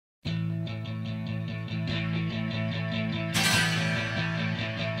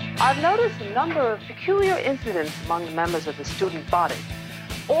I've noticed a number of peculiar incidents among the members of the student body,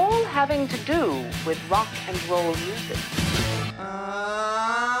 all having to do with rock and roll music.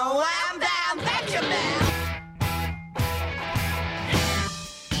 Wham bam, betcha bam!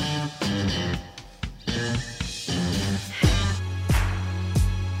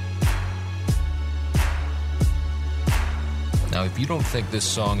 Now, if you don't think this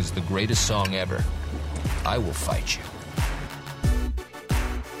song is the greatest song ever, I will fight you.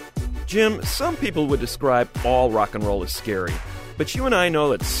 Jim, some people would describe all rock and roll as scary, but you and I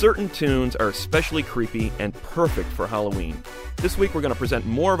know that certain tunes are especially creepy and perfect for Halloween. This week we're going to present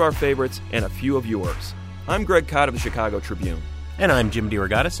more of our favorites and a few of yours. I'm Greg Cott of the Chicago Tribune. And I'm Jim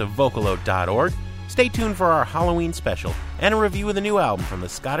DeRogatis of Vocalo.org. Stay tuned for our Halloween special and a review of the new album from the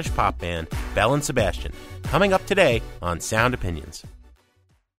Scottish pop band Belle and Sebastian, coming up today on Sound Opinions.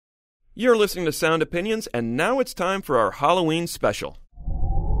 You're listening to Sound Opinions, and now it's time for our Halloween special.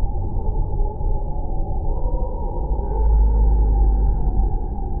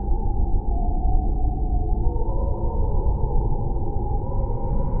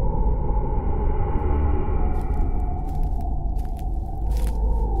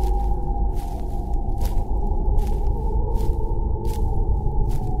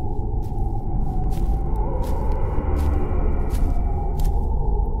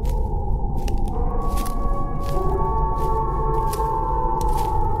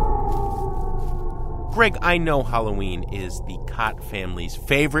 Greg, I know Halloween is the Cott family's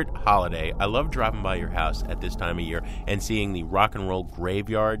favorite holiday. I love driving by your house at this time of year and seeing the rock and roll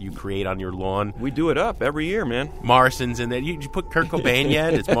graveyard you create on your lawn. We do it up every year, man. Morrison's in there. You put Kurt Cobain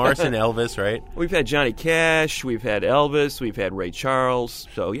yet? It's Morrison, Elvis, right? We've had Johnny Cash, we've had Elvis, we've had Ray Charles.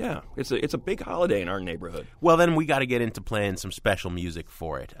 So, yeah, it's a big holiday in our neighborhood. Well, then we got to get into playing some special music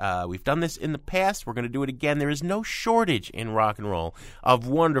for it. We've done this in the past. We're going to do it again. There is no shortage in rock and roll of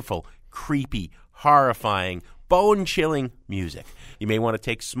wonderful, creepy, horrifying, bone-chilling music. You may want to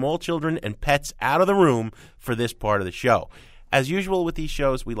take small children and pets out of the room for this part of the show. As usual with these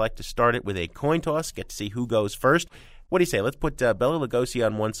shows, we like to start it with a coin toss, get to see who goes first. What do you say? Let's put Bela Lugosi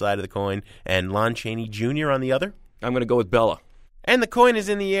on one side of the coin and Lon Chaney Jr. on the other? I'm going to go with Bella. And the coin is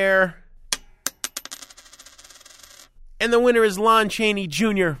in the air. And the winner is Lon Chaney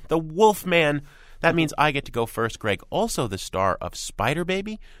Jr., the Wolfman. That means I get to go first, Greg. Also the star of Spider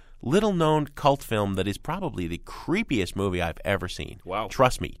Baby, little-known cult film that is probably the creepiest movie I've ever seen. Wow.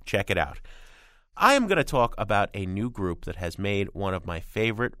 Trust me, check it out. I am going to talk about a new group that has made one of my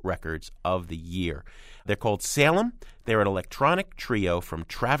favorite records of the year. They're called Salem. They're an electronic trio from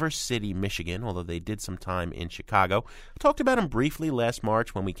Traverse City, Michigan, although they did some time in Chicago. I talked about them briefly last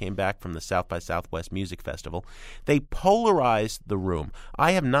March when we came back from the South by Southwest Music Festival. They polarized the room.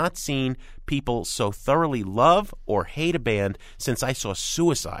 I have not seen people so thoroughly love or hate a band since I saw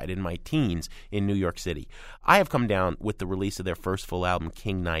Suicide in my teens in New York City. I have come down with the release of their first full album,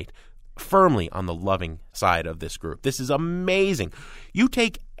 King Knight, firmly on the loving side of this group. This is amazing. You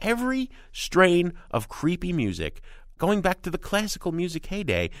take every strain of creepy music going back to the classical music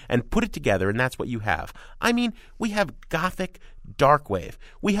heyday and put it together, and that's what you have. I mean, we have gothic dark wave.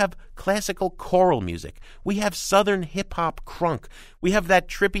 We have classical choral music. We have southern hip-hop crunk. We have that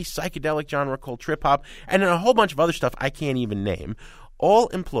trippy psychedelic genre called trip-hop, and a whole bunch of other stuff I can't even name, all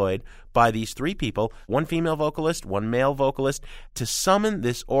employed by these three people, one female vocalist, one male vocalist, to summon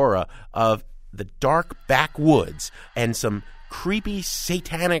this aura of the dark backwoods and some creepy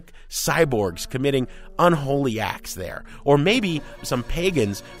satanic cyborgs committing unholy acts there. Or maybe some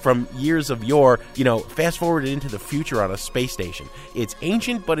pagans from years of yore, fast forwarded into the future on a space station. It's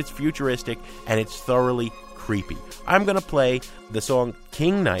ancient, but it's futuristic, and it's thoroughly creepy. I'm going to play the song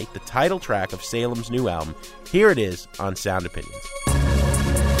King Knight, the title track of Salem's new album. Here it is on Sound Opinions.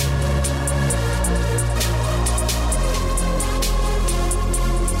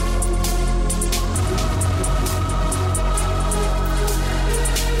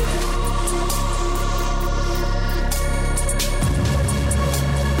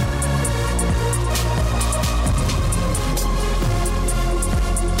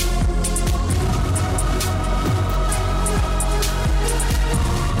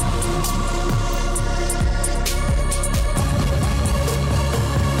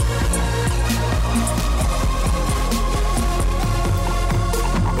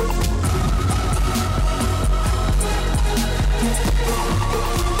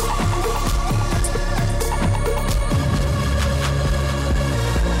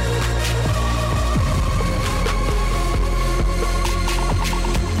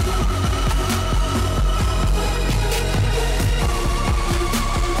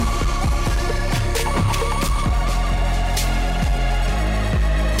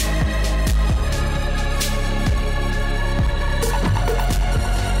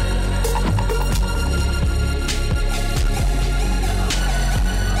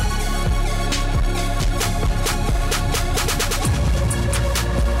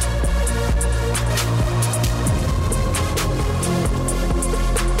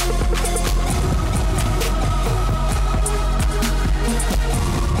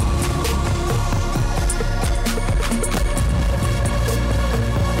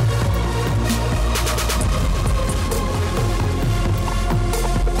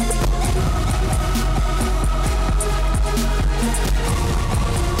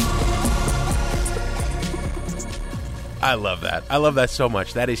 I love that. I love that so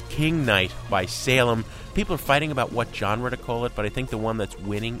much. That is King Knight by Salem. People are fighting about what genre to call it, but I think the one that's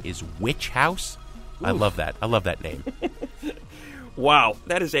winning is Witch House. Oof. I love that. I love that name. Wow,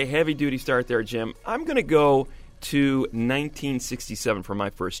 that is a heavy-duty start there, Jim. I'm going to go to 1967 for my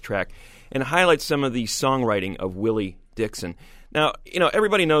first track and highlight some of the songwriting of Willie Dixon. Now,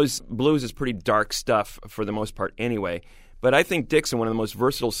 everybody knows blues is pretty dark stuff for the most part anyway, but I think Dixon, one of the most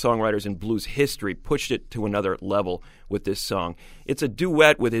versatile songwriters in blues history, pushed it to another level with this song. It's a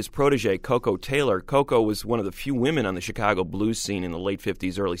duet with his protege, Coco Taylor. Coco was one of the few women on the Chicago blues scene in the late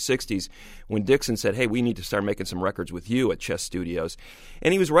 50s, early 60s, when Dixon said, hey, we need to start making some records with you at Chess Studios.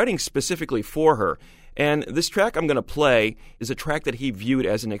 And he was writing specifically for her. And this track I'm going to play is a track that he viewed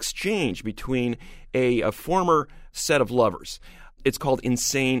as an exchange between a former set of lovers. It's called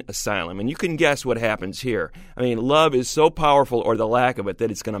Insane Asylum, and you can guess what happens here. I mean, love is so powerful, or the lack of it, that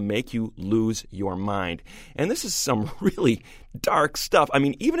it's going to make you lose your mind. And this is some really dark stuff. I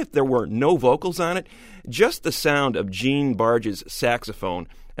mean, even if there were no vocals on it, just the sound of Gene Barge's saxophone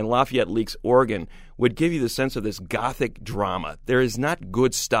and Lafayette Leake's organ would give you the sense of this gothic drama. There is not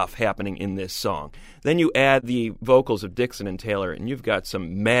good stuff happening in this song. Then you add the vocals of Dixon and Taylor, and you've got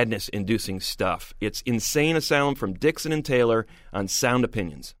some madness-inducing stuff. It's Insane Asylum from Dixon and Taylor on Sound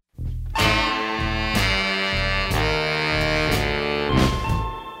Opinions.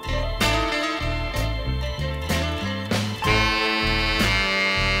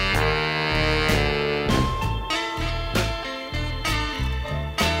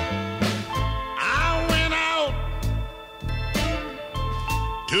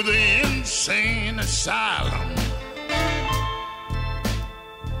 To the insane asylum,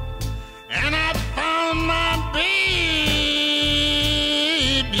 and I found my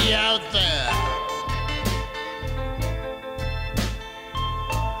baby out there.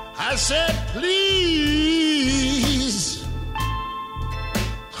 I said, please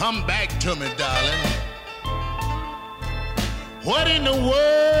come back to me, darling. What in the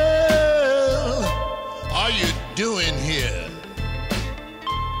world are you doing here?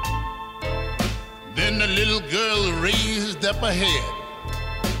 Then the little girl raised up her head.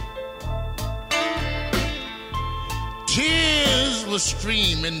 Tears were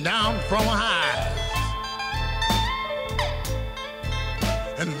streaming down from her eyes.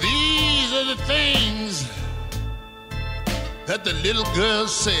 And these are the things that the little girl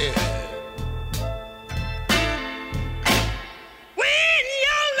said.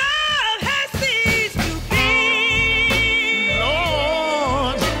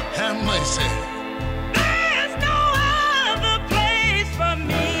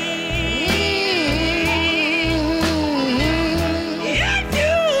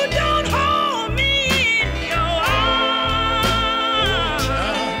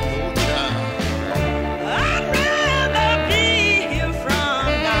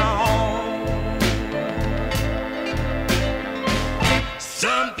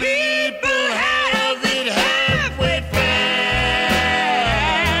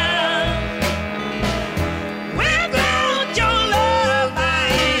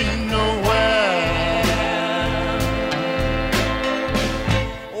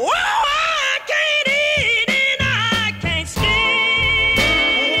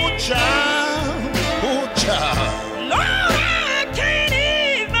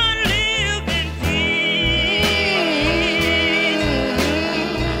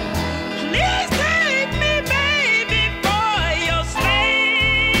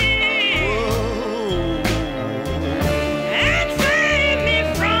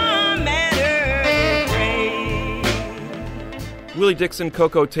 Willie Dixon,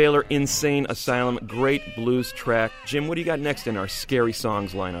 Coco Taylor, Insane Asylum, great blues track. Jim, what do you got next in our scary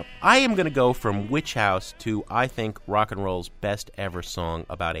songs lineup? I am going to go from Witch House to, I think, rock and roll's best ever song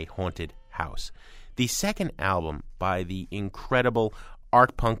about a haunted house. The second album by the incredible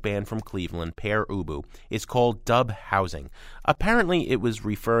art punk band from Cleveland, Pere Ubu, is called Dub Housing. Apparently, it was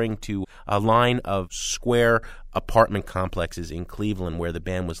referring to a line of square apartment complexes in Cleveland where the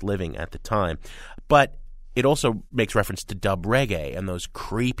band was living at the time. But it also makes reference to dub reggae and those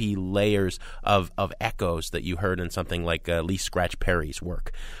creepy layers of echoes that you heard in something like Lee Scratch Perry's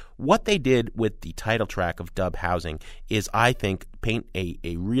work. What they did with the title track of Dub Housing is, I think, paint a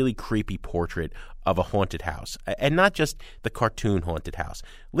really creepy portrait of a haunted house, and not just the cartoon haunted house.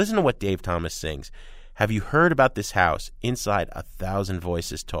 Listen to what Dave Thomas sings. Have you heard about this house? Inside 1,000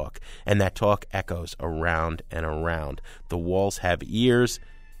 voices talk, and that talk echoes around and around. The walls have ears.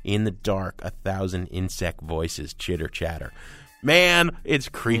 In the dark, 1,000 insect voices chitter chatter. Man, it's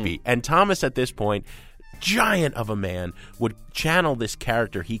creepy. And Thomas, at this point, giant of a man, would channel this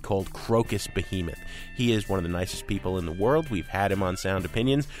character he called Crocus Behemoth. He is one of the nicest people in the world. We've had him on Sound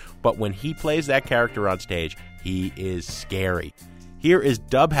Opinions, but when he plays that character on stage, he is scary. Here is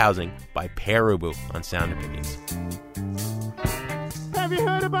Dub Housing by Pere Ubu on Sound Opinions. Have you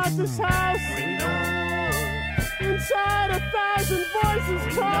heard about this house? Inside 1,000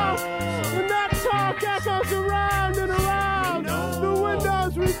 voices talk, and that talk echoes around and around. The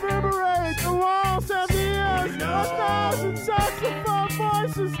windows reverberate, the walls have ears. 1,000 saxophone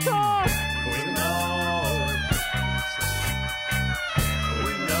voices talk.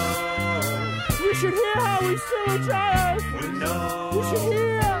 You should hear how we syllogize. You should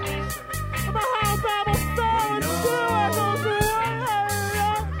hear about how Babel fell and still echoes away.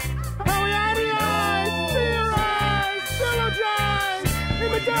 How we idealize, theorize, syllogize in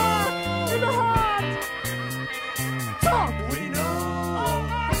the dark, in the heart. Talk. We know.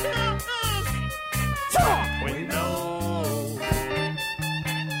 Talk. We know.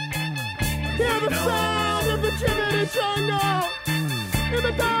 Hear the sound of the Jiminy jungle. In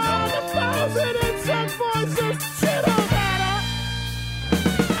the dark, 1,000 insect voices chitter better.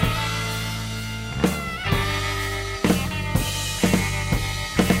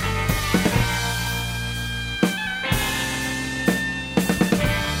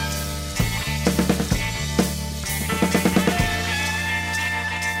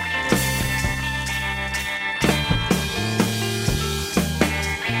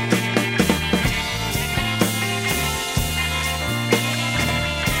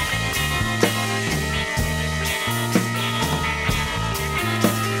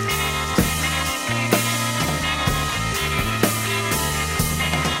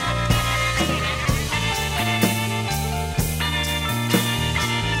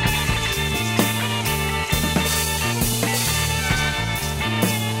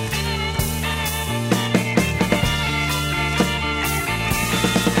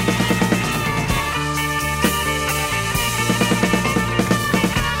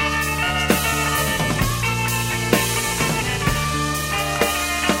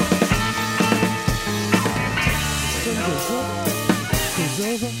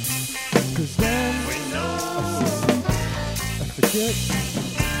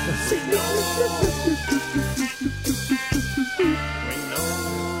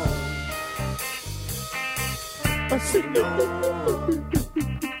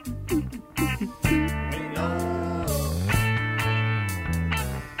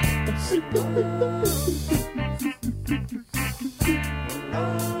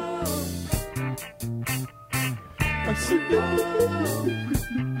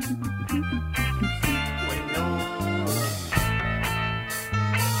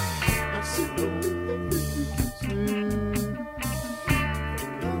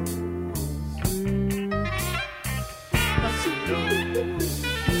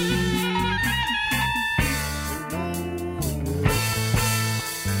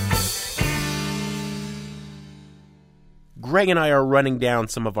 Greg and I are running down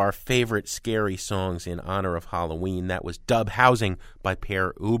some of our favorite scary songs in honor of Halloween. That was Dub Housing by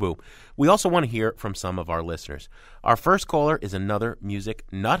Pere Ubu. We also want to hear from some of our listeners. Our first caller is another music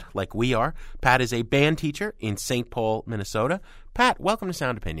nut like we are. Pat is a band teacher in St. Paul, Minnesota. Pat, welcome to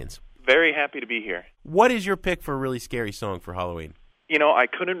Sound Opinions. Very happy to be here. What is your pick for a really scary song for Halloween? You know, I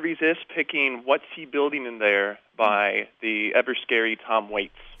couldn't resist picking What's He Building in There by the ever-scary Tom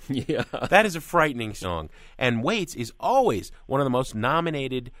Waits. Yeah. That is a frightening song. And Waits is always one of the most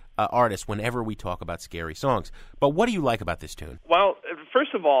nominated artists whenever we talk about scary songs. But what do you like about this tune? Well,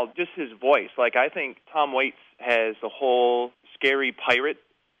 first of all, just his voice. Like, I think Tom Waits has the whole scary pirate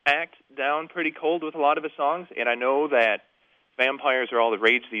act down pretty cold with a lot of his songs. And I know that vampires are all the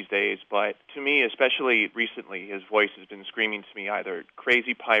rage these days, but to me, especially recently, his voice has been screaming to me either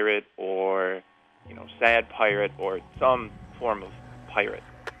crazy pirate or, sad pirate or some form of pirate.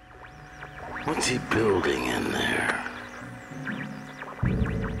 What's he building in there?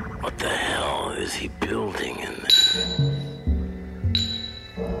 What the hell is he building in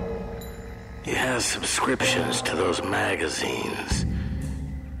there? He has subscriptions to those magazines.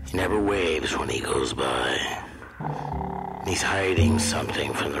 He never waves when he goes by. He's hiding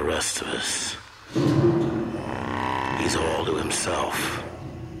something from the rest of us. He's all to himself.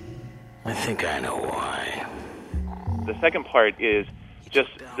 I think I know why. The second part is just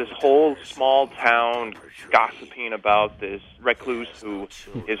this whole small town gossiping about this recluse who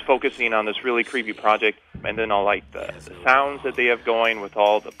is focusing on this really creepy project, and then all like the sounds that they have going with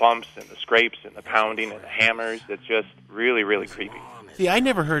all the bumps and the scrapes and the pounding and the hammers. It's just really, really creepy. See, I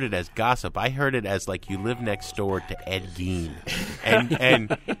never heard it as gossip. I heard it as like you live next door to Ed Gein.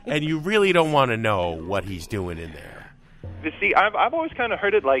 and you really don't want to know what he's doing in there. You see, I've always kind of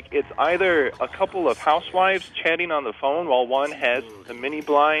heard it like it's either a couple of housewives chatting on the phone while one has the mini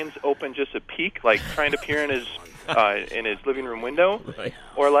blinds open just a peek, like trying to peer in his living room window, Right.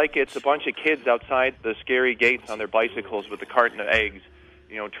 or like it's a bunch of kids outside the scary gates on their bicycles with a carton of eggs,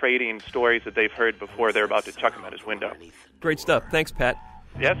 trading stories that they've heard before they're about to chuck them at his window. Great stuff. Thanks, Pat.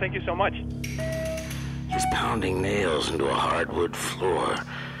 Yeah, thank you so much. He's pounding nails into a hardwood floor.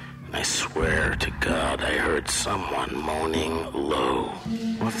 I swear to God I heard someone moaning low.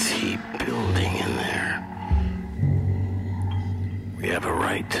 What's he building in there? We have a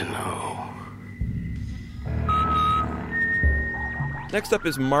right to know. Next up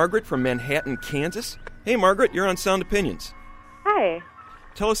is Margaret from Manhattan, Kansas. Hey, Margaret, you're on Sound Opinions. Hi.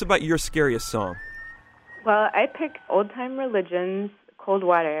 Tell us about your scariest song. Well, I picked Old Time Religion's Cold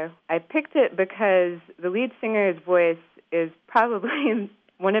Water. I picked it because the lead singer's voice is probably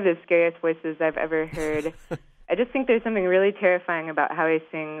one of the scariest voices I've ever heard. I just think there's something really terrifying about how he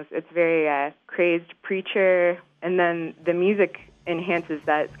sings. It's very crazed preacher, and then the music enhances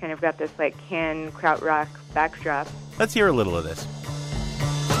that. It's kind of got this like krautrock backdrop. Let's hear a little of this.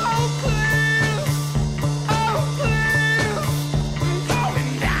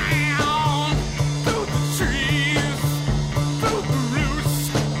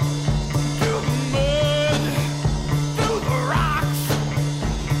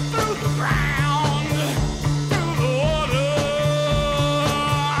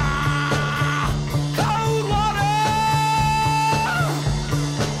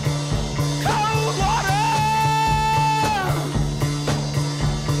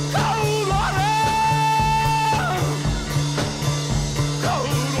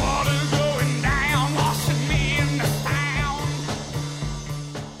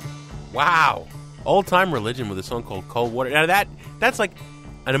 Wow. Old Time Religion with a song called Cold Water. Now that's like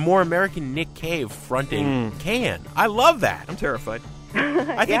a more American Nick Cave fronting Can. I love that. I'm terrified.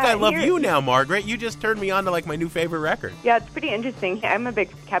 I think I love you now, Margaret. You just turned me on to like my new favorite record. Yeah, it's pretty interesting. I'm a big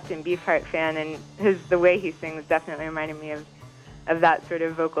Captain Beefheart fan, and the way he sings definitely reminded me of that sort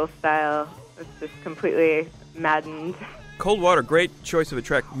of vocal style. It's just completely maddened. Cold Water, great choice of a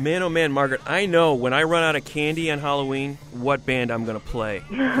track. Man, oh man, Margaret, I know when I run out of candy on Halloween, what band I'm going to play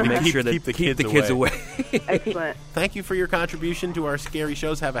to make sure that keep the kids away. Excellent. Thank you for your contribution to our scary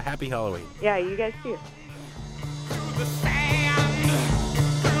shows. Have a happy Halloween. Yeah, you guys too.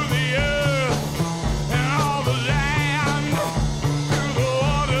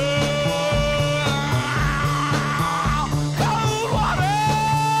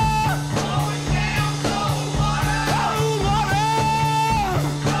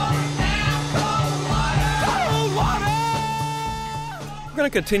 We're going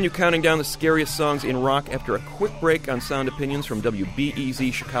to continue counting down the scariest songs in rock after a quick break on Sound Opinions from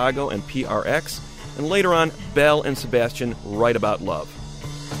WBEZ Chicago and PRX, and later on, Belle and Sebastian, Right About Love.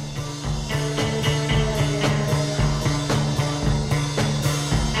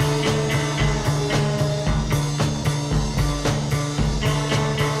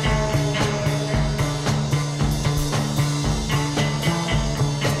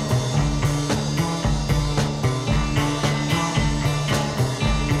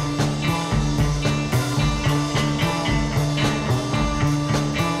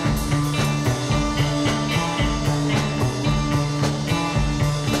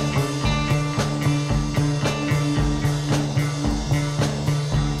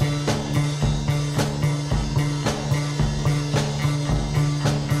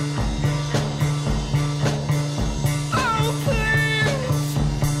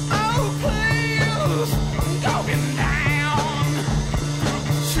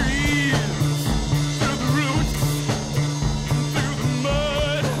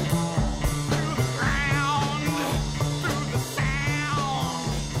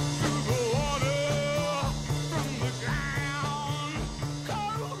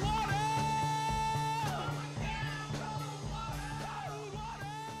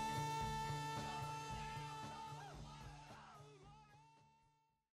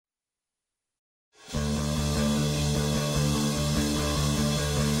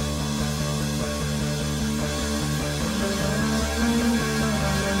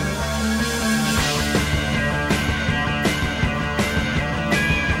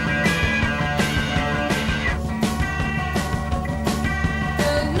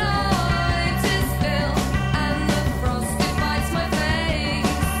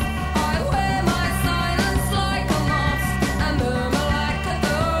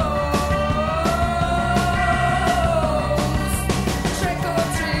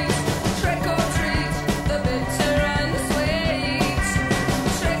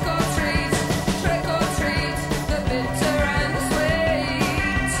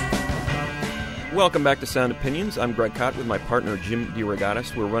 Welcome back to Sound Opinions. I'm Greg Cott with my partner Jim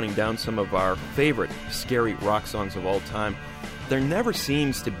DeRogatis. We're running down some of our favorite scary rock songs of all time. There never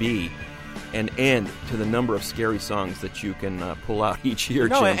seems to be an end to the number of scary songs that you can pull out each year,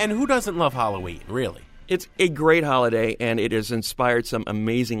 No, Jim. and who doesn't love Halloween, really? It's a great holiday, and it has inspired some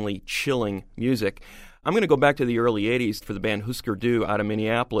amazingly chilling music. I'm going to go back to the early 80s for the band Husker Du out of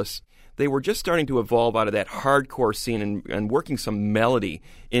Minneapolis. They were just starting to evolve out of that hardcore scene and working some melody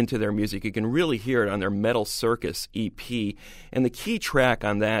into their music. You can really hear it on their Metal Circus EP. And the key track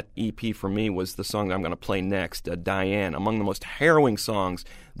on that EP for me was the song that I'm going to play next, Diane, among the most harrowing songs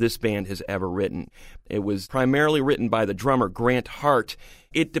this band has ever written. It was primarily written by the drummer Grant Hart.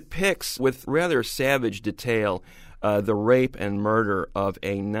 It depicts with rather savage detail the rape and murder of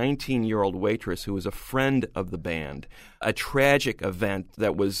a 19-year-old waitress who was a friend of the band, a tragic event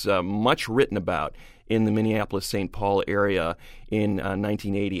that was much written about in the Minneapolis-St. Paul area in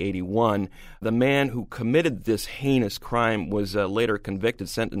 1980-81. The man who committed this heinous crime was later convicted,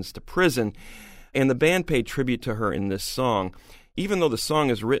 sentenced to prison, and the band paid tribute to her in this song. Even though the song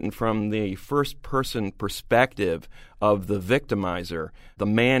is written from the first-person perspective of the victimizer, the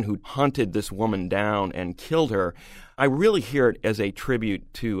man who hunted this woman down and killed her, I really hear it as a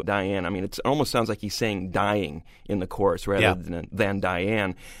tribute to Diane. I mean, it almost sounds like he's saying dying in the chorus rather than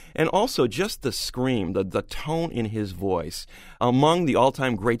Diane. And also just the scream, the tone in his voice. Among the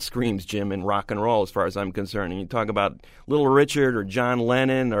all-time great screams, Jim, in rock and roll as far as I'm concerned. And you talk about Little Richard or John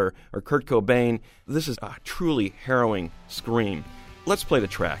Lennon or Kurt Cobain. This is a truly harrowing scream. Let's play the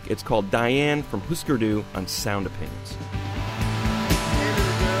track. It's called Diane from Husker Du on Sound Opinions. Hey,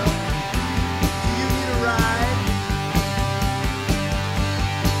 little girl, do you need a ride?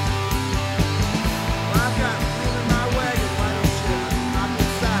 Well, I've got room in my wagon. Why don't you hop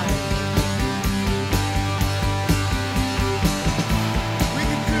inside? We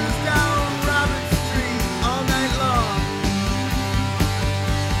can cruise down Robert Street all night long.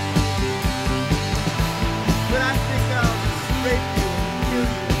 But I think I'll just rape you and kill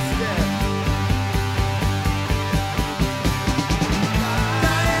you instead.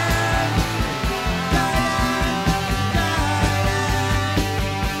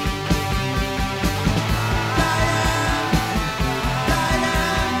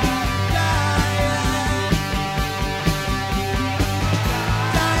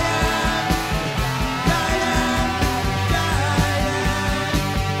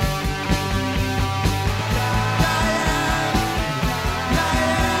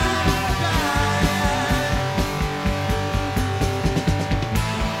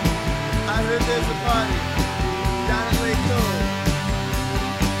 I heard there's a party down at Lake Cove.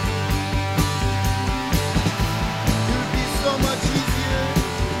 It would be so much easier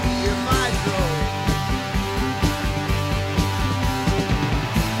if I drove.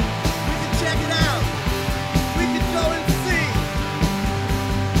 We could check it out. We could go and see.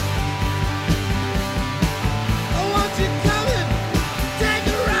 Oh, won't you come and take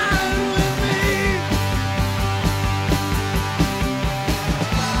a ride with me?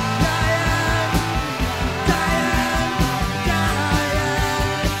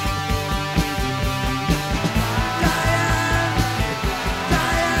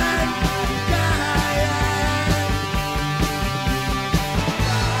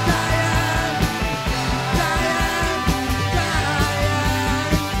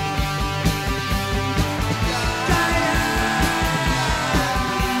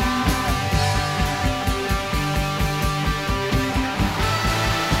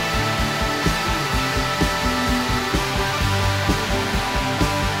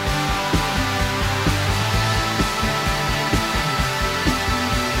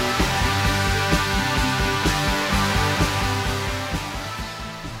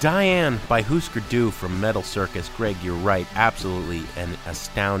 Diane by Husker Du from Metal Circus. Greg, you're right. Absolutely an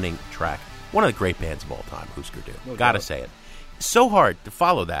astounding track. One of the great bands of all time, Husker Du. Gotta say it. So hard to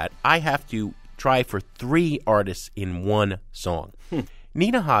follow that, I have to try for 3 artists in one song.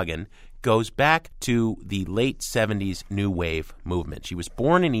 Nina Hagen goes back to the late 70s New Wave movement. She was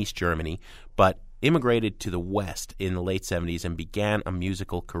born in East Germany, but immigrated to the West in the late 70s and began a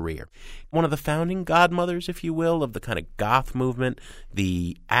musical career. One of the founding godmothers, if you will, of the kind of goth movement,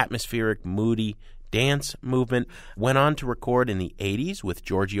 the atmospheric, moody dance movement. Went on to record in the 80s with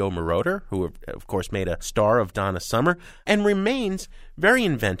Giorgio Moroder, who, of course, made a star of Donna Summer, and remains very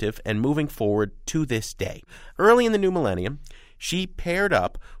inventive and moving forward to this day. Early in the new millennium, she paired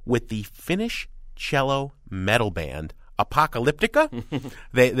up with the Finnish cello metal band Apocalyptica.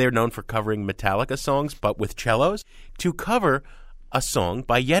 They're known for covering Metallica songs, but with cellos, to cover a song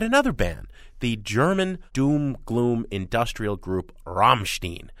by yet another band, the German doom-gloom industrial group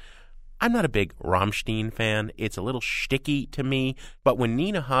Rammstein. I'm not a big Rammstein fan. It's a little shticky to me. But when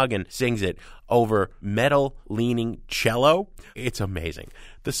Nina Hagen sings it over metal-leaning cello, it's amazing.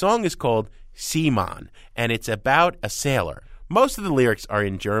 The song is called Seaman, and it's about a sailor. Most of the lyrics are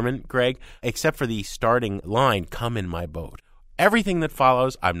in German, Greg, except for the starting line, "Come in my boat." Everything that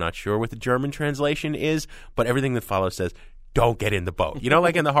follows, I'm not sure what the German translation is, but everything that follows says, don't get in the boat. You know,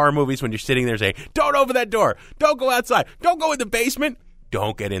 like in the horror movies when you're sitting there saying, don't open that door, don't go outside, don't go in the basement,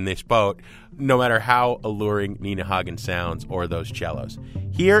 don't get in this boat, no matter how alluring Nina Hagen sounds or those cellos.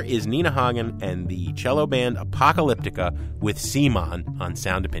 Here is Nina Hagen and the cello band Apocalyptica with Seaman on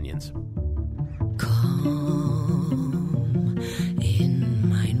Sound Opinions. Komm in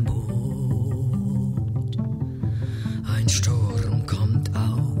mein Boot, ein Sturm kommt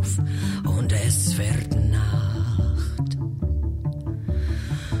auf und es wird Nacht.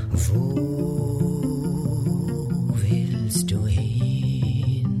 Wo willst du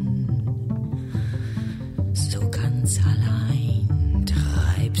hin? So ganz allein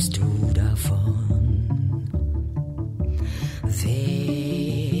treibst du davon.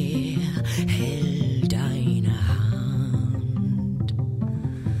 Wer hält deine Hand,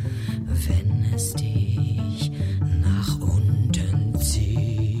 wenn es dich nach unten zieht?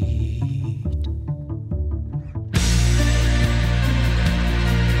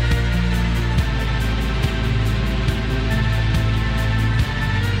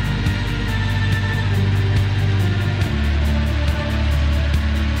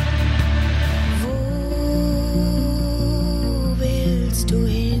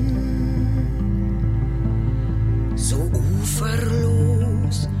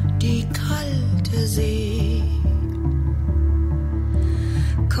 Uferlos die kalte See.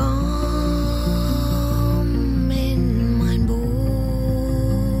 Komm in mein Boot.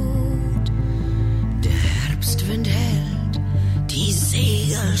 Der Herbstwind hält die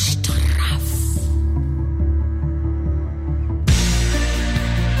Segel straff.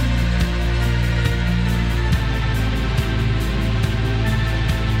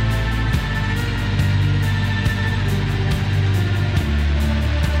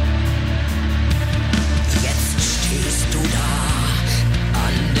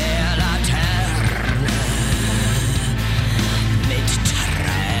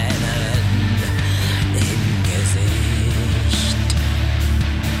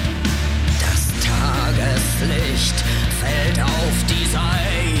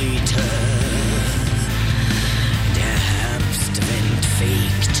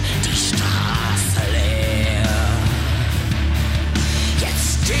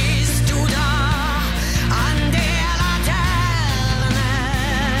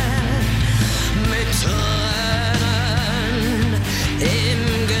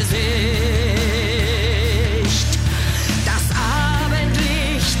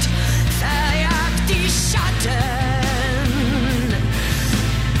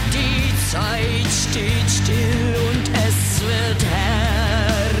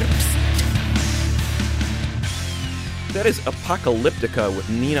 That is Apocalyptica with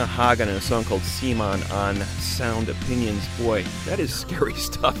Nina Hagen and a song called Seaman on Sound Opinions. Boy, that is scary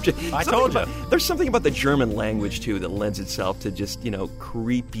stuff. I told you. There's something about the German language, too, that lends itself to just,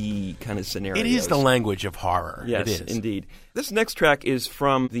 creepy kind of scenarios. It is the language of horror. Yes, it is. Indeed. This next track is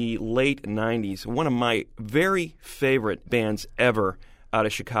from the late 90s, one of my very favorite bands ever out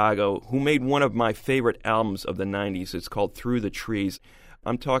of Chicago, who made one of my favorite albums of the 90s. It's called Through the Trees.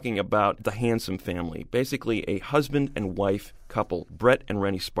 I'm talking about the Handsome Family, basically a husband and wife couple, Brett and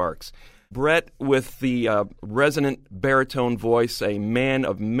Rennie Sparks. Brett with the resonant baritone voice, a man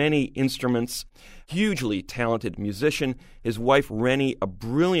of many instruments, hugely talented musician. His wife, Rennie, a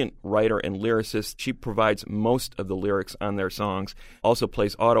brilliant writer and lyricist. She provides most of the lyrics on their songs, also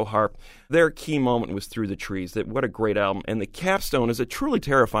plays auto harp. Their key moment was Through the Trees. What a great album. And the capstone is a truly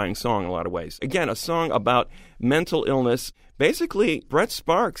terrifying song in a lot of ways. Again, a song about mental illness. Basically, Brett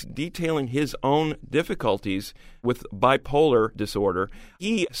Sparks detailing his own difficulties with bipolar disorder.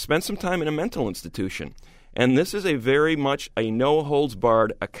 He spent some time in a mental institution. And this is a very much a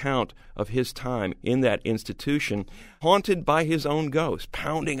no-holds-barred account of his time in that institution, haunted by his own ghost,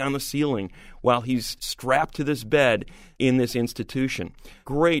 pounding on the ceiling while he's strapped to this bed in this institution.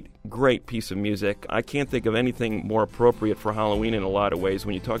 Great, great piece of music. I can't think of anything more appropriate for Halloween in a lot of ways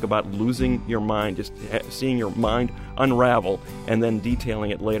when you talk about losing your mind, just seeing your mind unravel and then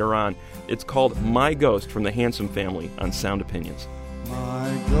detailing it later on. It's called My Ghost from the Handsome Family on Sound Opinions.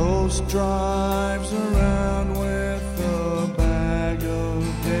 My ghost drives around with a bag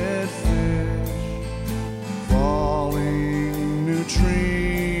of dead fish, falling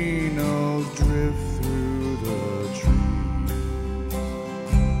neutrinos drift through the trees.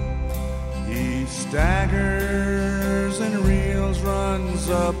 staggers and reels, runs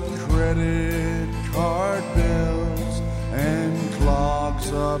up credit card bills, and clogs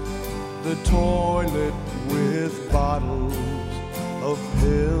up the toilet with bottles of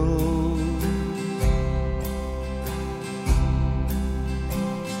pills.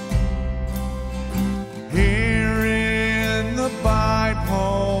 Here in the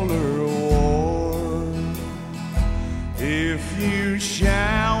bipolar ward, if you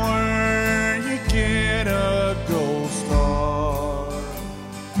shower, you get a gold star.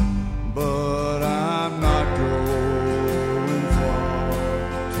 But I'm not going far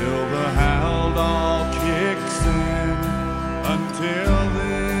till the Haldol kicks in. Until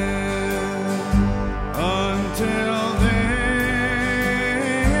then,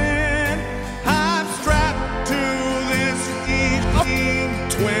 I'm strapped to this heating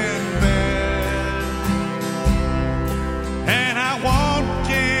twin bed, and I won't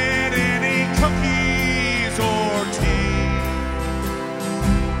get any cookies or tea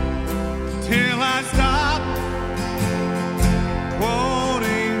till I stop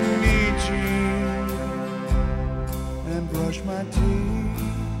quoting Nietzsche and brush my teeth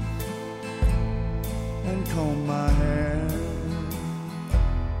and comb my hair.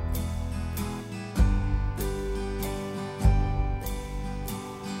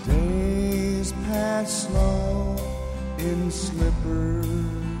 Days pass slow in slippers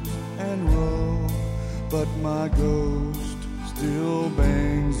and roll, but my ghost still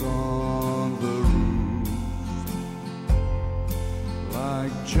bangs on the roof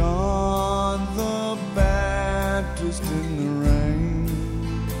like John the Baptist in the rain,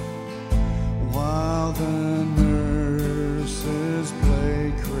 while the nurses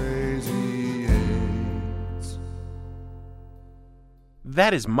play Crazy Eights.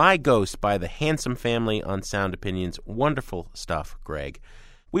 That is My Ghost by the Handsome Family on Sound Opinions. Wonderful stuff, Greg.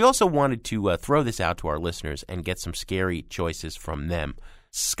 We also wanted to throw this out to our listeners and get some scary choices from them.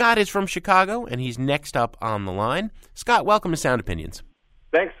 Scott is from Chicago, and he's next up on the line. Scott, welcome to Sound Opinions.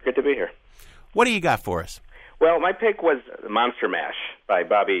 Thanks. Good to be here. What do you got for us? Well, my pick was Monster Mash by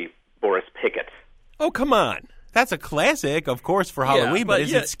Bobby Boris Pickett. Oh, come on. That's a classic, of course, for Halloween, but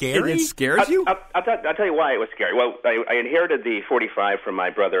is it scary? It scares you? I'll tell you why it was scary. Well, I inherited the 45 from my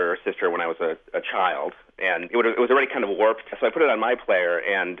brother or sister when I was a child, and it was already kind of warped, so I put it on my player,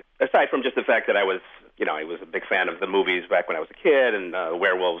 and aside from just the fact that I was a big fan of the movies back when I was a kid, and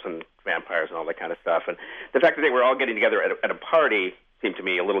werewolves and vampires and all that kind of stuff, and the fact that they were all getting together at a party seemed to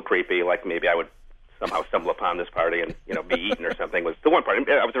me a little creepy, like maybe I would somehow stumble upon this party and, be eaten or something, was the one part.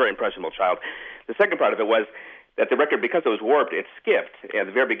 I was a very impressionable child. The second part of it was that the record, because it was warped, it skipped. And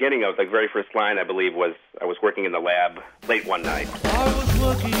the very beginning of the very first line, I believe, was, I was working in the lab late one night. I was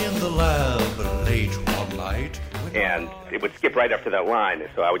working in the lab late one night. And it would skip right after that line.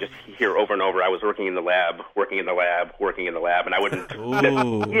 So I would just hear over and over, I was working in the lab, working in the lab, working in the lab. And I wouldn't...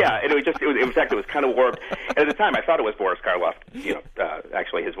 Yeah, and in fact, it was kind of warped. And at the time, I thought it was Boris Karloff,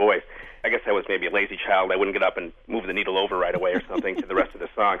 actually his voice. I guess I was maybe a lazy child. I wouldn't get up and move the needle over right away or something to the rest of the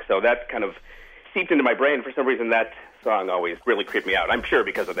song. So that kind of seeped into my brain. For some reason, that song always really creeped me out. I'm sure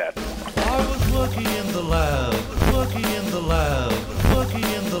because of that. I was working in the lab, working in the lab, working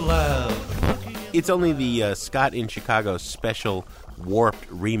in the lab. It's only the Scott in Chicago special warped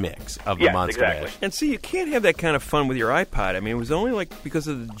remix of the Monster Mash. And see, you can't have that kind of fun with your iPod. I mean, it was only because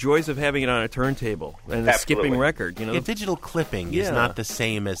of the joys of having it on a turntable and the skipping record. Yeah, digital clipping is not the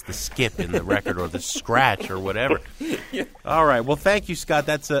same as the skip in the record or the scratch or whatever. Yeah. All right. Well, thank you, Scott.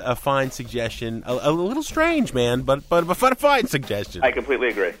 That's a fine suggestion. A little strange, man, but a fine suggestion. I completely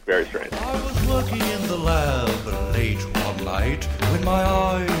agree. Very strange. I was working in the lab late one night when my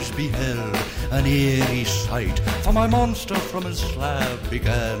eyes beheld an eerie sight, for my monster from his slab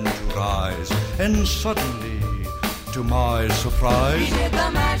began to rise, and suddenly, to my surprise, He did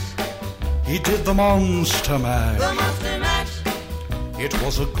the mash. He did the Monster Mash. The Monster Mash. It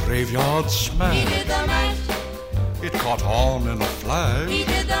was a graveyard smash. He did the mash. It caught on in a flash. He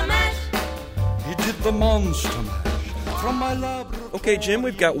did the mash. He did the Monster Mash from my laboratory. Okay, Jim,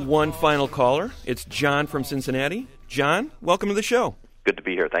 we've got one final caller. It's John from Cincinnati. John, welcome to the show. Good to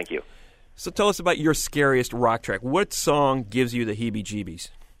be here. Thank you. So tell us about your scariest rock track. What song gives you the heebie-jeebies?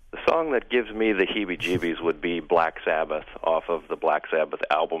 The song that gives me the heebie-jeebies would be Black Sabbath off of the Black Sabbath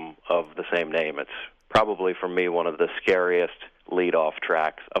album of the same name. It's probably, for me, one of the scariest lead-off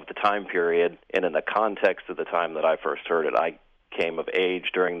tracks of the time period, and in the context of the time that I first heard it. I came of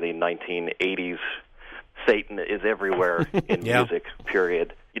age during the 1980s Satan is everywhere in music,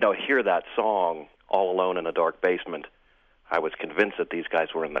 period. Hear that song all alone in a dark basement. I was convinced that these guys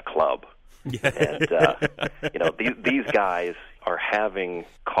were in the club. And, these guys, are having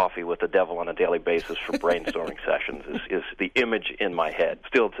coffee with the devil on a daily basis for brainstorming sessions is the image in my head.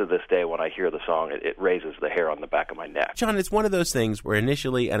 Still to this day, when I hear the song, it raises the hair on the back of my neck. John, it's one of those things where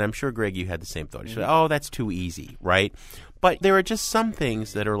initially, and I'm sure, Greg, you had the same thought. You said, oh, that's too easy, right? But there are just some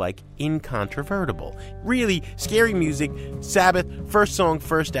things that are, like, incontrovertible. Really, scary music, Sabbath, first song,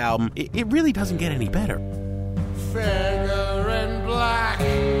 first album, it really doesn't get any better. Figure in black,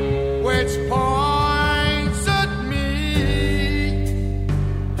 which points at me.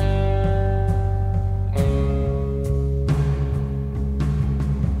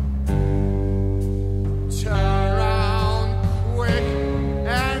 Turn around quick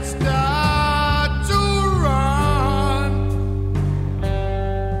and start to run.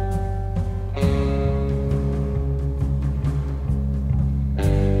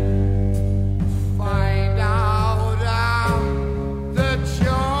 Find out I'm the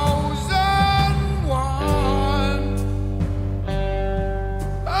chosen one.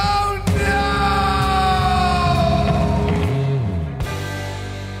 Oh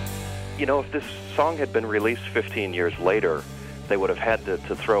no! You know, if this song had been released 15 years later, they would have had to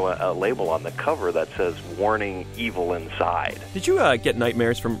throw a label on the cover that says, "Warning, evil inside." Did you get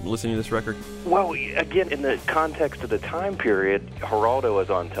nightmares from listening to this record? Well, again, in the context of the time period, Geraldo is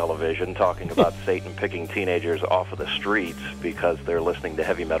on television talking about Satan picking teenagers off of the streets because they're listening to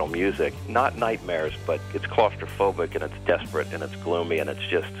heavy metal music. Not nightmares, but it's claustrophobic and it's desperate and it's gloomy and it's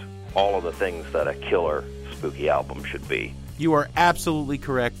just all of the things that a killer spooky album should be. You are absolutely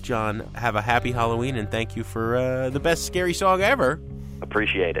correct, John. Have a happy Halloween, and thank you for the best scary song ever.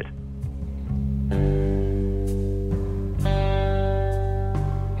 Appreciate it.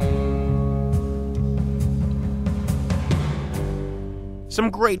 Some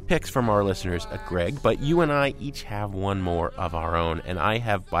great picks from our listeners, Greg, but you and I each have one more of our own, and I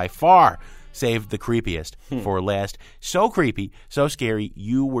have by far saved the creepiest for last. So creepy, so scary,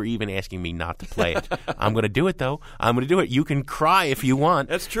 you were even asking me not to play it. I'm going to do it, though. I'm going to do it. You can cry if you want.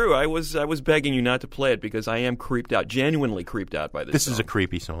 That's true. I was begging you not to play it because I am creeped out, genuinely creeped out by this This song. is a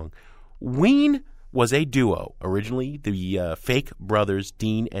creepy song. Ween was a duo, originally the fake brothers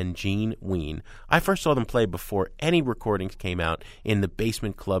Dean and Gene Ween. I first saw them play before any recordings came out in the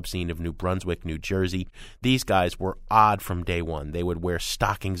basement club scene of New Brunswick, New Jersey. These guys were odd from day one. They would wear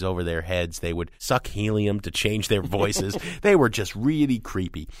stockings over their heads. They would suck helium to change their voices. They were just really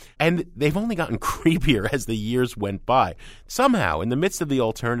creepy. And they've only gotten creepier as the years went by. Somehow, in the midst of the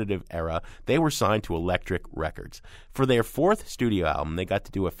alternative era, they were signed to Electric Records. For their fourth studio album, they got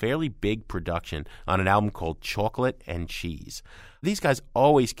to do a fairly big production on an album called Chocolate and Cheese. These guys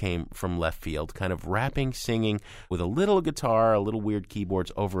always came from left field, kind of rapping, singing, with a little guitar, a little weird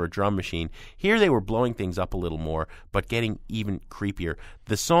keyboards over a drum machine. Here they were blowing things up a little more, but getting even creepier.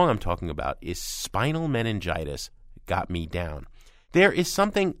 The song I'm talking about is Spinal Meningitis Got Me Down. There is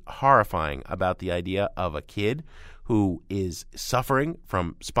something horrifying about the idea of a kid who is suffering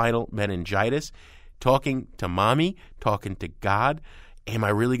from spinal meningitis, talking to mommy, talking to God. Am I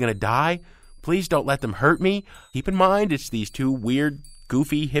really going to die? Please don't let them hurt me. Keep in mind, it's these two weird,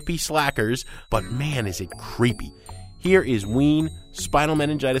 goofy, hippie slackers, but man, is it creepy. Here is Ween, Spinal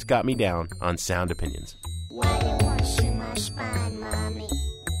Meningitis Got Me Down on Sound Opinions. Why you wanna see my spine, mommy?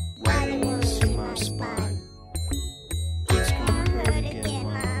 Why you wanna see my spine? It's gonna hurt again,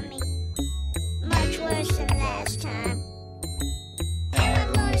 mommy. Much worse than last time. Am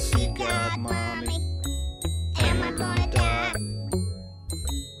I gonna see God, mommy? Am I gonna die?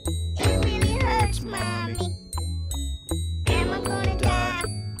 It really hurts, mommy. Am I gonna die?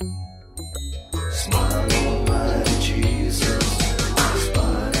 Smile, Almighty Jesus.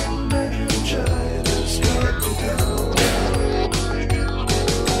 Spinal meningitis got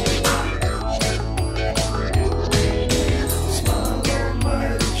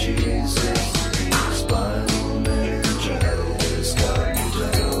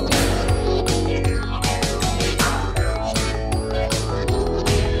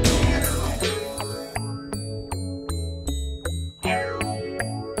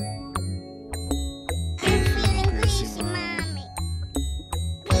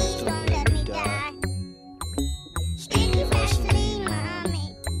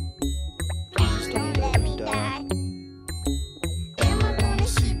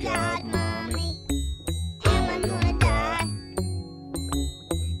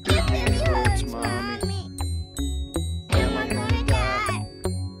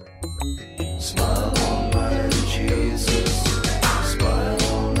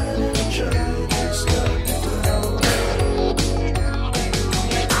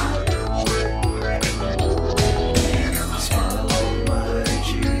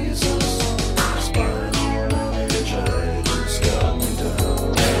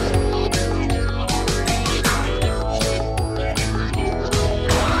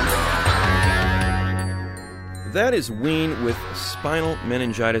That is Ween with Spinal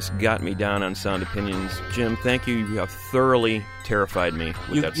Meningitis Got Me Down on Sound Opinions. Jim, thank you. You have thoroughly terrified me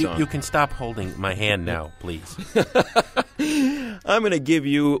with that song. You can stop holding my hand now, please. I'm going to give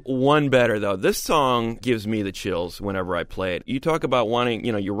you one better, though. This song gives me the chills whenever I play it. You talk about wanting,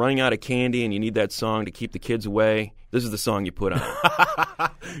 you're running out of candy and you need that song to keep the kids away. This is the song you put on.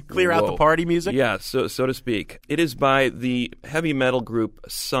 Clear out the party music? Yeah, so to speak. It is by the heavy metal group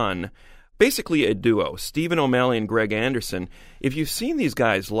Sun. Basically a duo, Stephen O'Malley and Greg Anderson. If you've seen these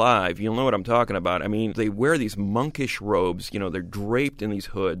guys live, you'll know what I'm talking about. I mean, they wear these monkish robes, they're draped in these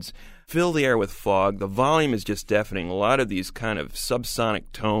hoods, fill the air with fog. The volume is just deafening. A lot of these kind of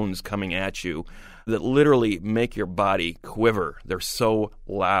subsonic tones coming at you that literally make your body quiver. They're so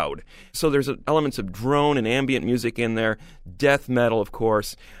loud. So there's elements of drone and ambient music in there, death metal, of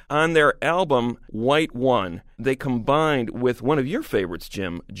course. On their album, White One, they combined with one of your favorites,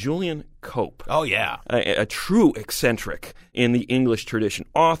 Jim, Julian Cope. Oh, yeah. A true eccentric in the English tradition.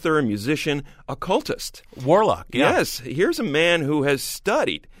 Author, musician, occultist. Warlock, yeah. Yes, here's a man who has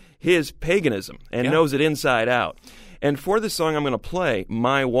studied his paganism and knows it inside out. And for the song I'm going to play,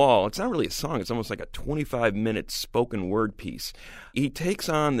 My Wall, it's not really a song, it's almost like a 25-minute spoken word piece. He takes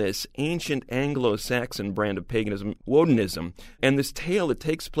on this ancient Anglo-Saxon brand of paganism, Wodenism, and this tale that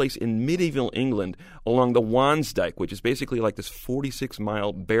takes place in medieval England along the Wansdyke, which is basically like this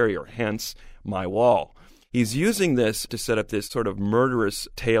 46-mile barrier, hence My Wall. He's using this to set up this sort of murderous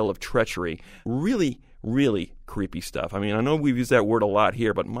tale of treachery. Really creepy stuff. I mean, I know we've used that word a lot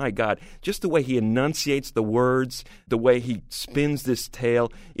here, but my God, just the way he enunciates the words, the way he spins this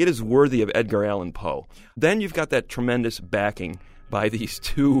tale, it is worthy of Edgar Allan Poe. Then you've got that tremendous backing by these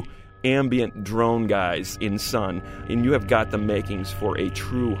two ambient drone guys in Sun, and you have got the makings for a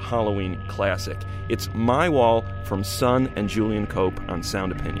true Halloween classic. It's My Wall from Sun and Julian Cope on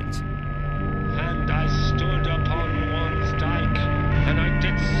Sound Opinions. And I stood upon one's dyke, and I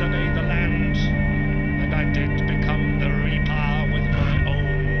did survey the land, and I did become the reaper with my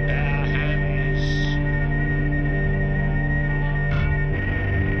own bare hands.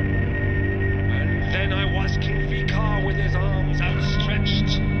 And then I was King Vikar with his arms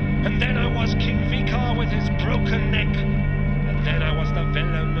outstretched, and then I was King Vikar with his broken neck, and then I was the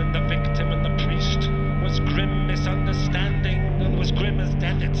villain and the victim, and the priest was grim misunderstanding and was grim as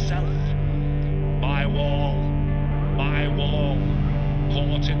death itself. My wall,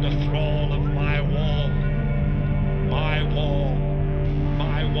 caught in the thrall of my wall. My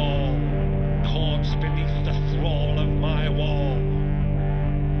wall, caught beneath the thrall of my wall.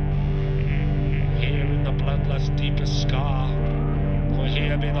 Here in the bloodless deepest scar, for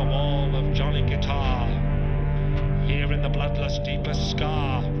here be the wall of Johnny Guitar. Here in the bloodless deepest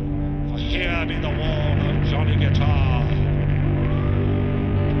scar, for here be the wall of Johnny Guitar.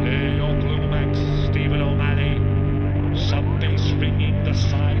 Play your Gloommax, Stephen O'Malley, sub-bass ringing the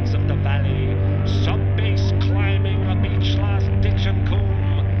sides of the valley, sub-bass climbing a beach last ditch and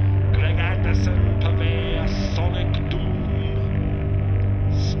comb, Greg Anderson purvey a sonic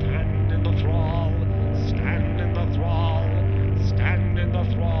doom. Stand in the thrall, stand in the thrall, stand in the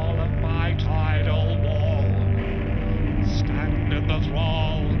thrall of my tidal wall. Stand in the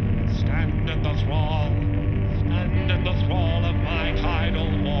thrall, stand in the thrall, stand in the thrall of my tidal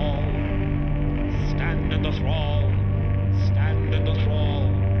wall. Stand in the thrall, stand in the thrall,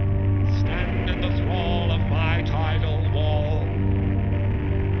 stand in the thrall of my tidal wall.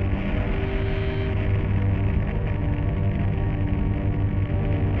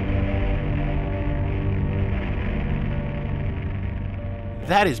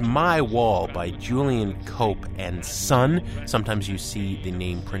 That is My Wall by Julian Cope and Sun. Sometimes you see the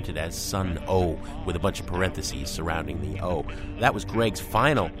name printed as Sun O with a bunch of parentheses surrounding the O. That was Greg's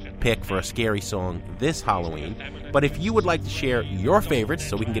final pick for a scary song this Halloween. But if you would like to share your favorites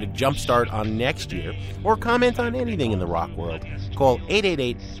so we can get a jump start on next year, or comment on anything in the rock world, call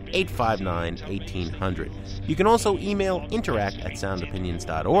 888-859-1800. You can also email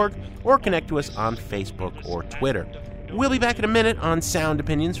interact@soundopinions.org or connect to us on Facebook or Twitter. We'll be back in a minute on Sound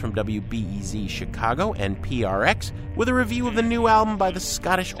Opinions from WBEZ Chicago and PRX with a review of the new album by the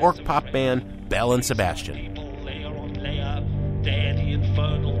Scottish orc pop band Belle and Sebastian. Layer on layer, there the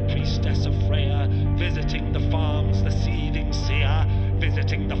infernal priestess of Freya, visiting the farms, the seething seer,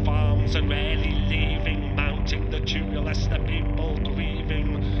 visiting the farms and rarely leaving, mounting the tumulus, the people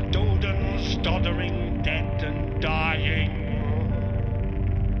grieving, Dodens doddering, dead and dying.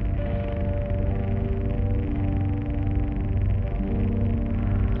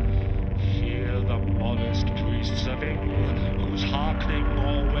 Modest priests of Ing, whose hearkening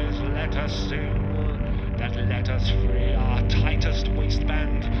always let us sing, that let us free our tightest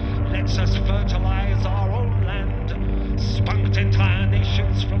waistband, lets us fertilize our own land, entire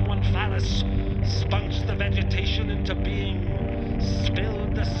nations from one phallus, sponged the vegetation into being,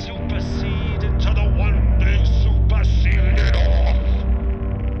 spilled the super seed into the one big super sealed it off.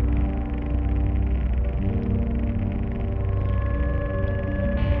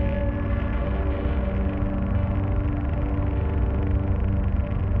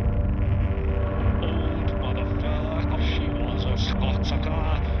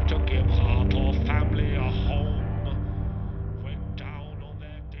 To give her poor family a home, went down on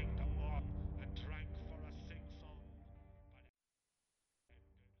their ding-dong and drank for a sing-song.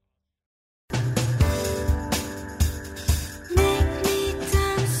 Make me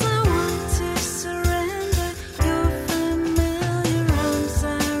dance, I want to surrender. Your familiar arms I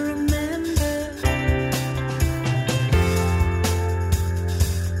remember.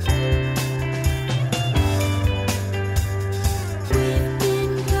 We've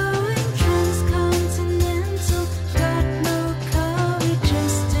been going transcontinental. Got no car, we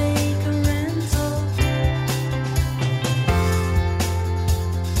just take a rental.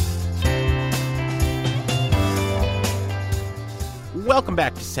 Welcome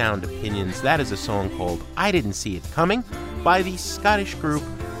back to Sound Opinions. That is a song called I Didn't See It Coming by the Scottish group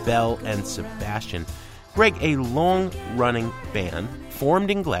Belle and Sebastian. Greg, a long-running band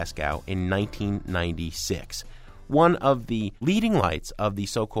formed in Glasgow in 1996. One of the leading lights of the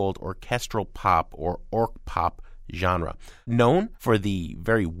so-called orchestral pop or orc pop genre. Known for the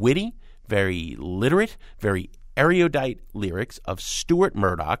very witty, very literate, very erudite lyrics of Stuart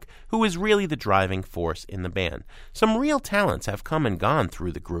Murdoch, who is really the driving force in the band. Some real talents have come and gone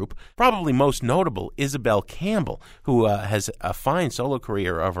through the group. Probably most notable, Isabel Campbell, who has a fine solo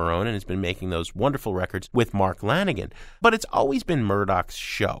career of her own and has been making those wonderful records with Mark Lanigan. But it's always been Murdoch's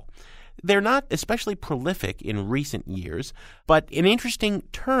show. They're not especially prolific in recent years, but an interesting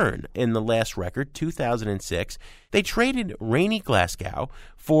turn in the last record, 2006, they traded rainy Glasgow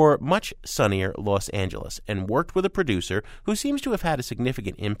for much sunnier Los Angeles and worked with a producer who seems to have had a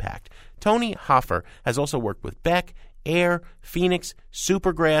significant impact. Tony Hoffer has also worked with Beck, Air, Phoenix,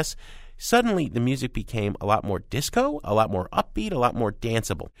 Supergrass. Suddenly, the music became a lot more disco, a lot more upbeat, a lot more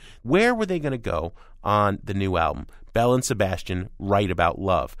danceable. Where were they going to go on the new album? Belle and Sebastian, Write About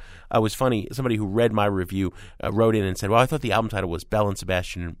Love. It was funny, somebody who read my review wrote in and said, well, I thought the album title was Belle and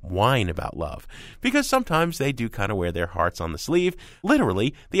Sebastian, Whine About Love. Because sometimes they do kind of wear their hearts on the sleeve.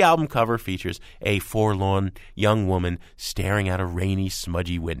 Literally, the album cover features a forlorn young woman staring out a rainy,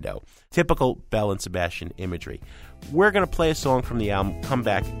 smudgy window. Typical Belle and Sebastian imagery. We're going to play a song from the album, come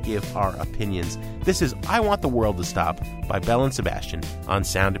back, give our opinions. This is I Want the World to Stop by Belle and Sebastian on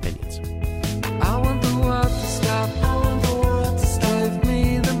Sound Opinions. I want the world to stop. I want the world to stop. Give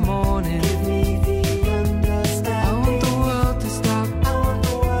me the morning. Give me the understand. I want the world to stop. I want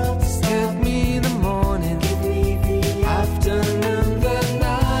the world to stop. Give me the morning. Give me the afternoon, the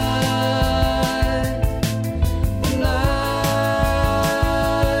night. The night.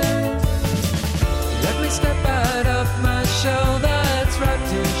 Let me step out of my shell that's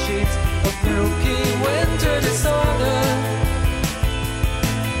wrapped in sheets of milky winter disorder.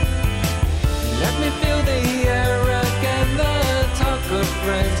 Let me feel the air again, the talk of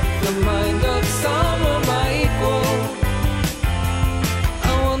friends, the mind of someone my equal. I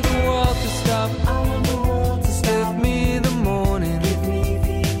want the world to stop. I want the world to stop. Give me the morning. Give me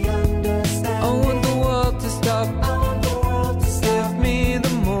the understand. I want the world to stop. I want the world to stop. Give me the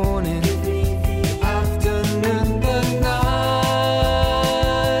morning. Give me the afternoon, the night.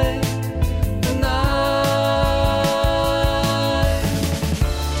 The night.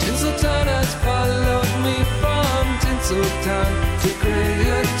 Tinseltown has followed me from Tinseltown to create a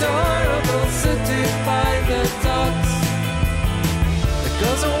adorable city by the docks. The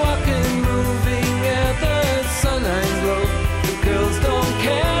girls are walking, moving, yeah, the sunline's low. The girls don't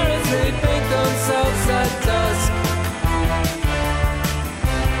care as they paint themselves at dusk.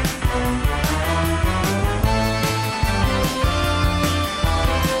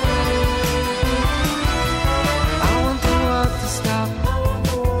 I want the world to stop. I want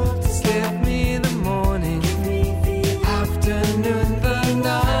the world to stop. Give me the morning. Give me the afternoon, the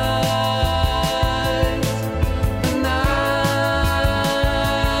night. The night.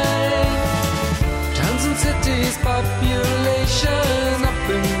 Towns and cities, population up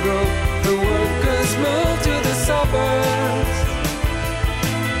and grow. The workers move to the suburbs.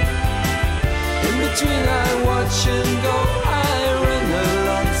 In between I watch and go. I run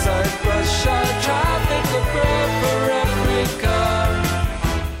alongside rush hour traffic, a prayer for every car.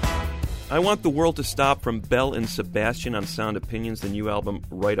 I Want the World to Stop from Belle and Sebastian on Sound Opinions, the new album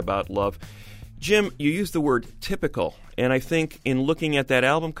Write About Love. Jim, you used the word typical, and I think in looking at that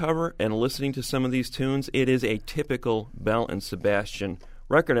album cover and listening to some of these tunes, it is a typical Belle and Sebastian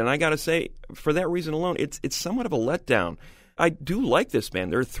record. And I got to say, for that reason alone, it's somewhat of a letdown. I do like this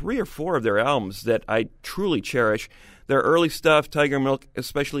band. There are 3 or 4 of their albums that I truly cherish. Their early stuff, Tiger Milk,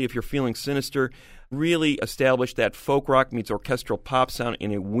 especially if you're feeling sinister, really established that folk rock meets orchestral pop sound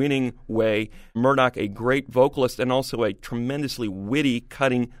in a winning way. Murdoch, a great vocalist and also a tremendously witty,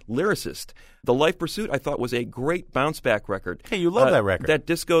 cutting lyricist. The Life Pursuit, I thought, was a great bounce-back record. Hey, you love that record. That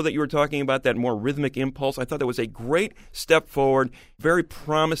disco that you were talking about, that more rhythmic impulse, I thought that was a great step forward, very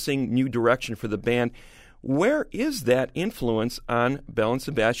promising new direction for the band. Where is that influence on Belle and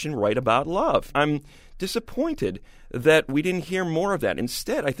Sebastian Write About Love? I'm disappointed that we didn't hear more of that.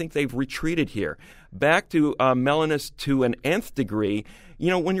 Instead, I think they've retreated here, back to mellowness to an nth degree. You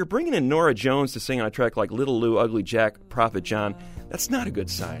know, when you're bringing in Norah Jones to sing on a track like Little Lou, Ugly Jack, Prophet John, that's not a good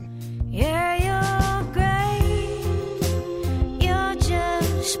sign. Yeah, you're great. You're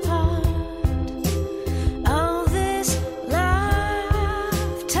just part of this lifetime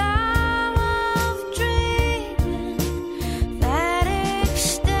of dreaming that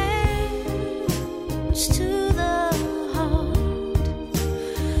extends to the heart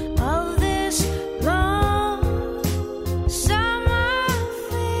of this long summer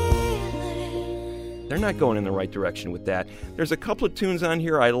feeling. They're not going in the right direction with that. There's a couple of tunes on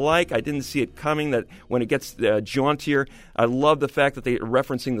here I like. I didn't see it coming, that when it gets jauntier. I love the fact that they're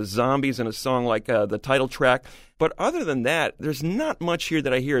referencing the Zombies in a song like the title track. But other than that, there's not much here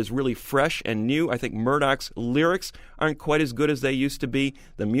that I hear is really fresh and new. I think Murdoch's lyrics aren't quite as good as they used to be.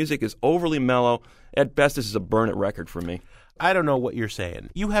 The music is overly mellow. At best, this is a burn-it record for me. I don't know what you're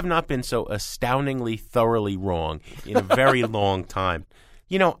saying. You have not been so astoundingly thoroughly wrong in a very long time.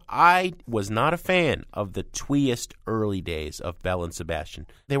 You know, I was not a fan of the tweeest early days of Belle and Sebastian.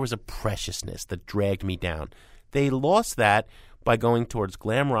 There was a preciousness that dragged me down. They lost that by going towards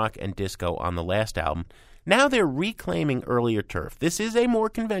glam rock and disco on the last album. Now they're reclaiming earlier turf. This is a more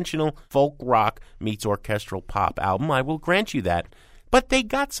conventional folk rock meets orchestral pop album, I will grant you that. But they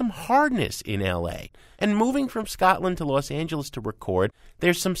got some hardness in L.A. And moving from Scotland to Los Angeles to record,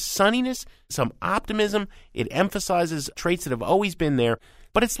 there's some sunniness, some optimism. It emphasizes traits that have always been there,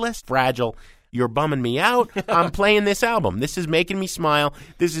 but it's less fragile. You're bumming me out. I'm playing this album. This is making me smile.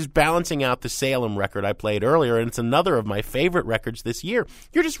 This is balancing out the Salem record I played earlier, and it's another of my favorite records this year.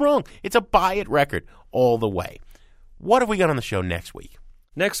 You're just wrong. It's a buy-it record all the way. What have we got on the show next week?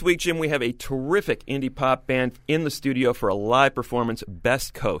 Next week, Jim, we have a terrific indie pop band in the studio for a live performance,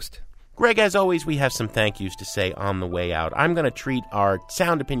 Best Coast. Greg, as always, we have some thank yous to say on the way out. I'm going to treat our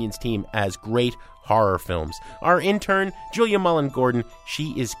Sound Opinions team as great horror films. Our intern, Julia Mullen-Gordon,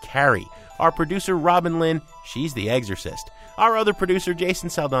 she is Carrie. Our producer, Robin Lynn, she's The Exorcist. Our other producer, Jason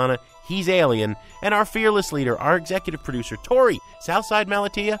Saldana, he's Alien. And our fearless leader, our executive producer, Tori, Southside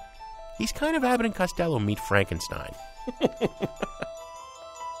Malatia, he's kind of Abbott and Costello meet Frankenstein.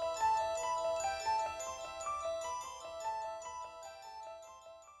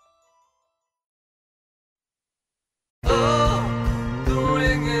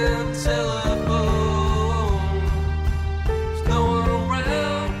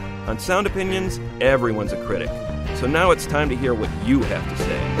 On Sound Opinions, everyone's a critic. So now it's time to hear what you have to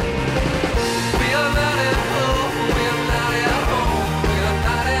say. We are not at home, we are not at home, we are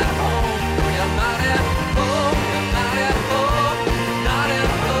not at home, we are not at home, we are not at home, not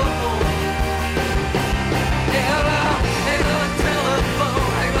at home. Hang on the telephone,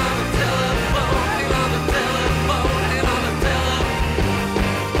 hang on the telephone, hang on the telephone, hang on the telephone.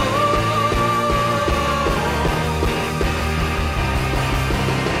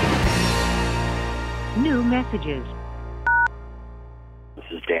 New messages. This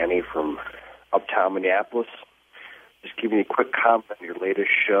is Danny from Uptown Minneapolis. Just giving you a quick comment on your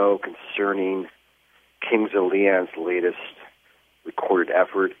latest show concerning Kings of Leon's latest recorded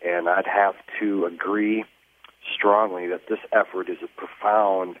effort, and I'd have to agree strongly that this effort is a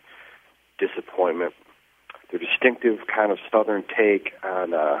profound disappointment. Their distinctive kind of southern take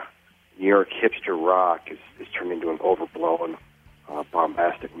on New York hipster rock is turned into an overblown,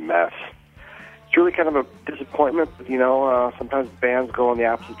 bombastic mess. It's really kind of a disappointment, but, sometimes bands go in the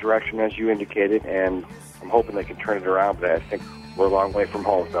opposite direction, as you indicated, and I'm hoping they can turn it around, but I think we're a long way from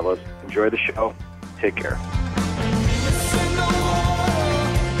home, fellas. Enjoy the show. Take care.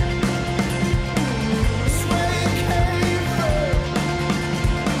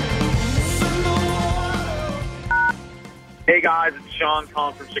 Hey guys, it's Sean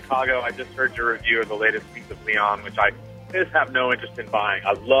calling from Chicago. I just heard your review of the latest Kings of Leon, which I just have no interest in buying.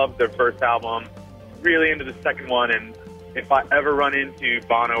 I loved their first album, really into the second one, and if I ever run into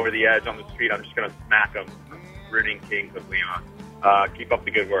Bono or The Edge on the street, I'm just going to smack them, ruining Kings of Leon. Keep up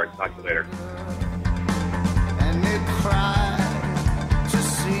the good work. Talk to you later. And it cried to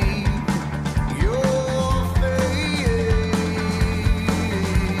see your face.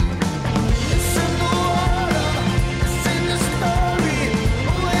 It's in the water, it's in the story,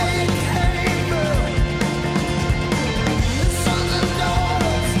 where you came from. The sons and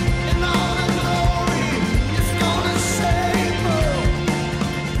daughters, and all the glory is gonna save them.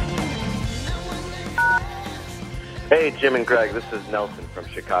 Hey, Jim and Greg, this is Nelson from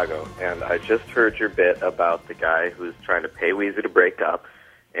Chicago, and I just heard your bit about the guy who's trying to pay Weezer to break up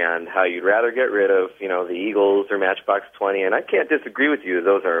and how you'd rather get rid of, the Eagles or Matchbox 20, and I can't disagree with you.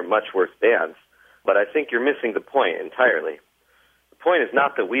 Those are much worse bands, but I think you're missing the point entirely. The point is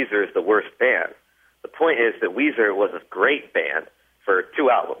not that Weezer is the worst band. The point is that Weezer was a great band for 2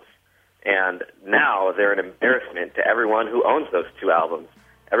 albums, and now they're an embarrassment to everyone who owns those 2 albums.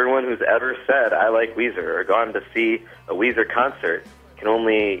 Everyone who's ever said, I like Weezer, or gone to see a Weezer concert can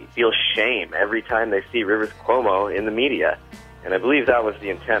only feel shame every time they see Rivers Cuomo in the media. And I believe that was the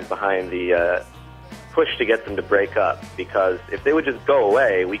intent behind the push to get them to break up, because if they would just go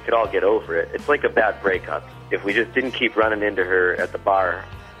away, we could all get over it. It's like a bad breakup. If we just didn't keep running into her at the bar,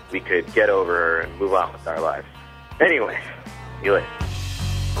 we could get over her and move on with our lives. Anyway, see you later.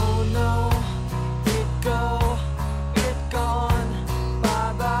 Oh no, it go, it gone.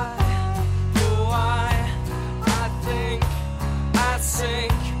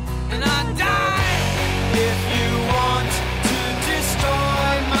 Sink and I die. If you want to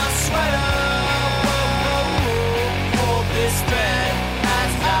destroy my sweater, hold this bed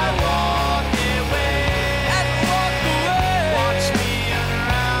as I walk away. Watch me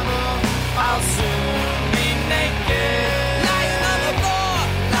unravel, I'll soon be naked. Lying on the floor,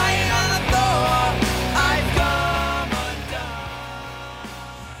 I've come undone.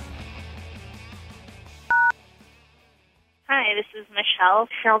 Hi, this is Michelle.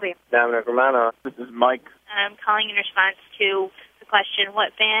 Shelby. Dominic Romano. This is Mike. I'm calling in response to the question,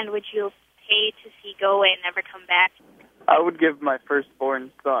 what band would you pay to see go away and never come back? I would give my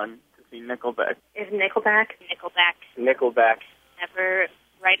firstborn son to see Nickelback. Is Nickelback? Nickelback. Nickelback. Never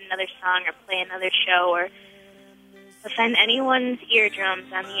write another song or play another show or offend anyone's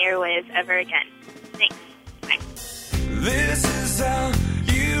eardrums on the airwaves ever again. Thanks. Bye. This is how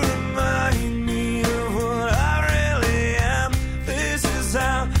you remind me of what I really am. This is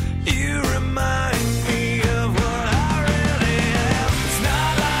how you remind me of what I really am. It's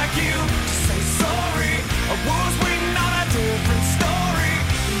not like you to say sorry. I was waiting on a different story.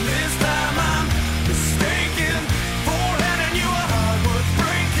 And this time I'm mistaken for handing you a heart worth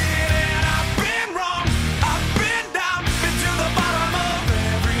breaking. And I've been wrong, I've been down, been to the bottom of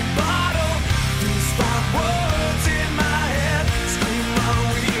every bottle. These 5 words in my head scream, are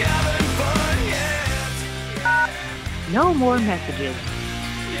we having fun yet? No more messages.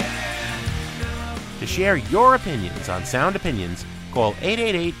 To share your opinions on Sound Opinions, call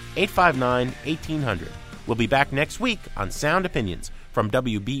 888-859-1800. We'll be back next week on Sound Opinions from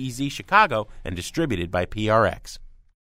WBEZ Chicago and distributed by PRX.